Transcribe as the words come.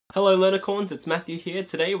Hello Learnicorns, it's Matthew here.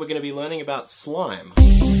 Today we're going to be learning about slime.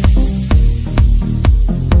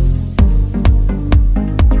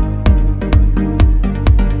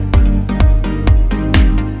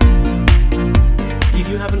 If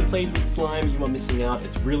you haven't played with slime, you are missing out.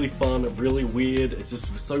 It's really fun, really weird. It's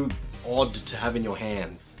just so odd to have in your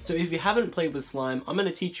hands. So if you haven't played with slime, I'm going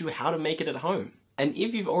to teach you how to make it at home. And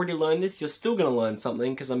if you've already learned this, you're still going to learn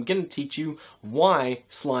something because I'm going to teach you why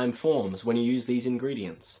slime forms when you use these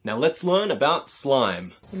ingredients. Now let's learn about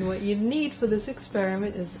slime. And what you need for this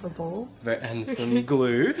experiment is a bowl. And some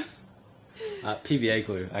glue. PVA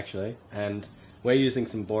glue, actually. And we're using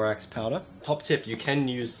some borax powder. Top tip, you can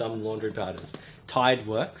use some laundry powders. Tide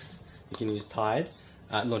works. You can use Tide.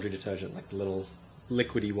 Laundry detergent, like the little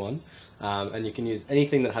liquidy one. And you can use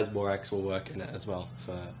anything that has borax will work in it as well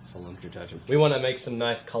for laundry detergent. We want to make some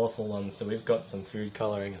nice colourful ones, so we've got some food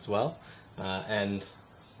colouring as well, and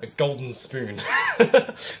a golden spoon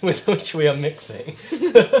with which we are mixing.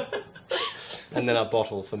 And then a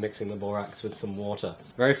bottle for mixing the borax with some water.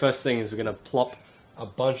 Very first thing is we're going to plop a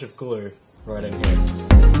bunch of glue right in here.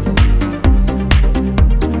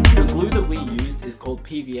 The glue that we used is called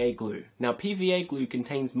PVA glue. Now PVA glue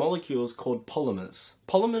contains molecules called polymers.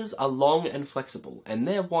 Polymers are long and flexible, and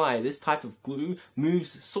they're why this type of glue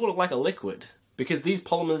moves sort of like a liquid, because these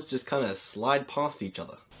polymers just kind of slide past each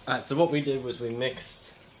other. Alright, so what we did was we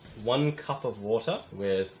mixed 1 cup of water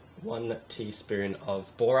with 1 teaspoon of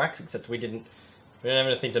borax, except we didn't have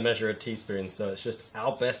anything to measure a teaspoon, so it's just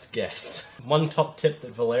our best guess. One top tip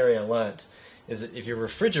that Valeria learnt is that if you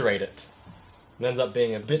refrigerate it, it ends up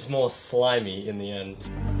being a bit more slimy in the end.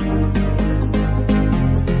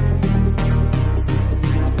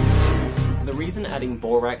 The reason adding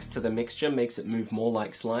borax to the mixture makes it move more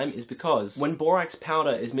like slime is because when borax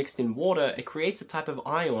powder is mixed in water, it creates a type of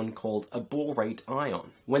ion called a borate ion.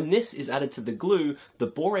 When this is added to the glue, the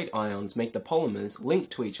borate ions make the polymers link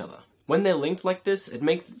to each other. When they're linked like this, it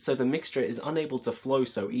makes it so the mixture is unable to flow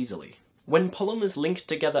so easily. When polymers link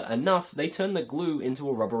together enough, they turn the glue into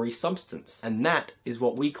a rubbery substance, and that is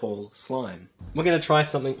what we call slime. We're going to try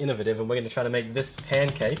something innovative, and we're going to try to make this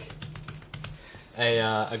pancake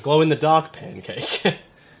a glow-in-the-dark pancake.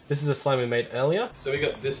 This is a slime we made earlier. So we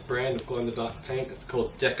got this brand of glow-in-the-dark paint. It's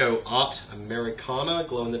called Deco Art Americana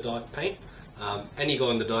glow-in-the-dark paint. Any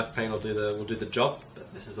glow-in-the-dark paint will do the job,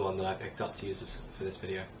 but this is the one that I picked up to use for this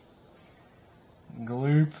video.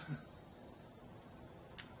 Gloop.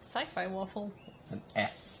 Sci-fi waffle. It's an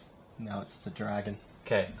S. Now it's just a dragon.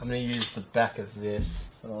 Okay, I'm going to use the back of this.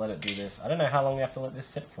 So I'll let it do this. I don't know how long we have to let this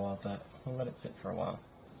sit for, but we'll let it sit for a while.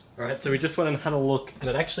 Alright, so we just went and had a look, and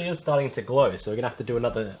it actually is starting to glow, so we're going to have to do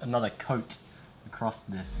another coat across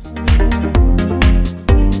this.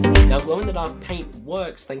 Now glow-in-the-dark paint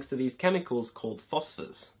works thanks to these chemicals called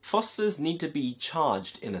phosphors. Phosphors need to be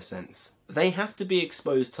charged in a sense. They have to be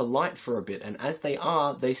exposed to light for a bit, and as they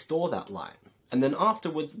are, they store that light. And then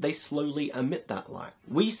afterwards, they slowly emit that light.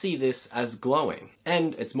 We see this as glowing,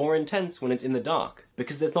 and it's more intense when it's in the dark,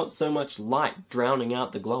 because there's not so much light drowning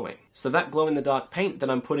out the glowing. So that glow-in-the-dark paint that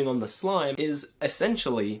I'm putting on the slime is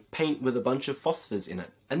essentially paint with a bunch of phosphors in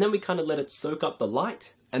it. And then we kind of let it soak up the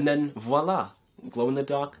light, and then voila,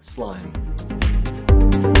 glow-in-the-dark slime.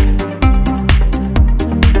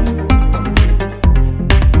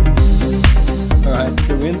 Alright,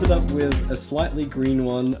 so we ended up with a slightly green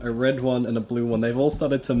one, a red one, and a blue one. They've all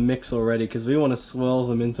started to mix already because we want to swirl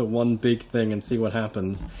them into one big thing and see what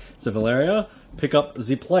happens. So Valeria, pick up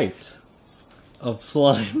the plate of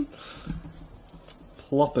slime.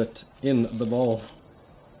 Plop it in the bowl.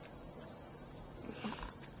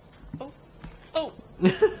 Oh. Oh!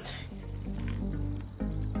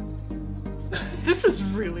 This is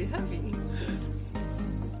really heavy.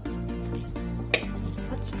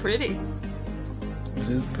 That's pretty. It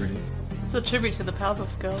is pretty. It's a tribute to the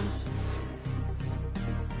Powerpuff Girls.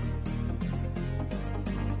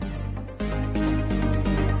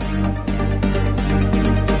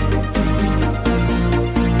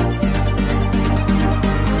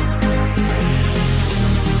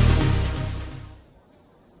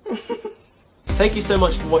 Thank you so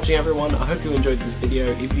much for watching, everyone. I hope you enjoyed this video.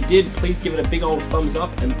 If you did, please give it a big old thumbs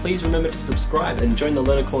up, and please remember to subscribe and join the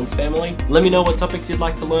Learnicorns family. Let me know what topics you'd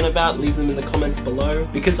like to learn about, leave them in the comments below,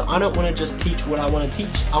 because I don't want to just teach what I want to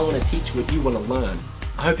teach, I want to teach what you want to learn.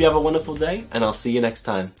 I hope you have a wonderful day, and I'll see you next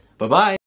time. Bye bye!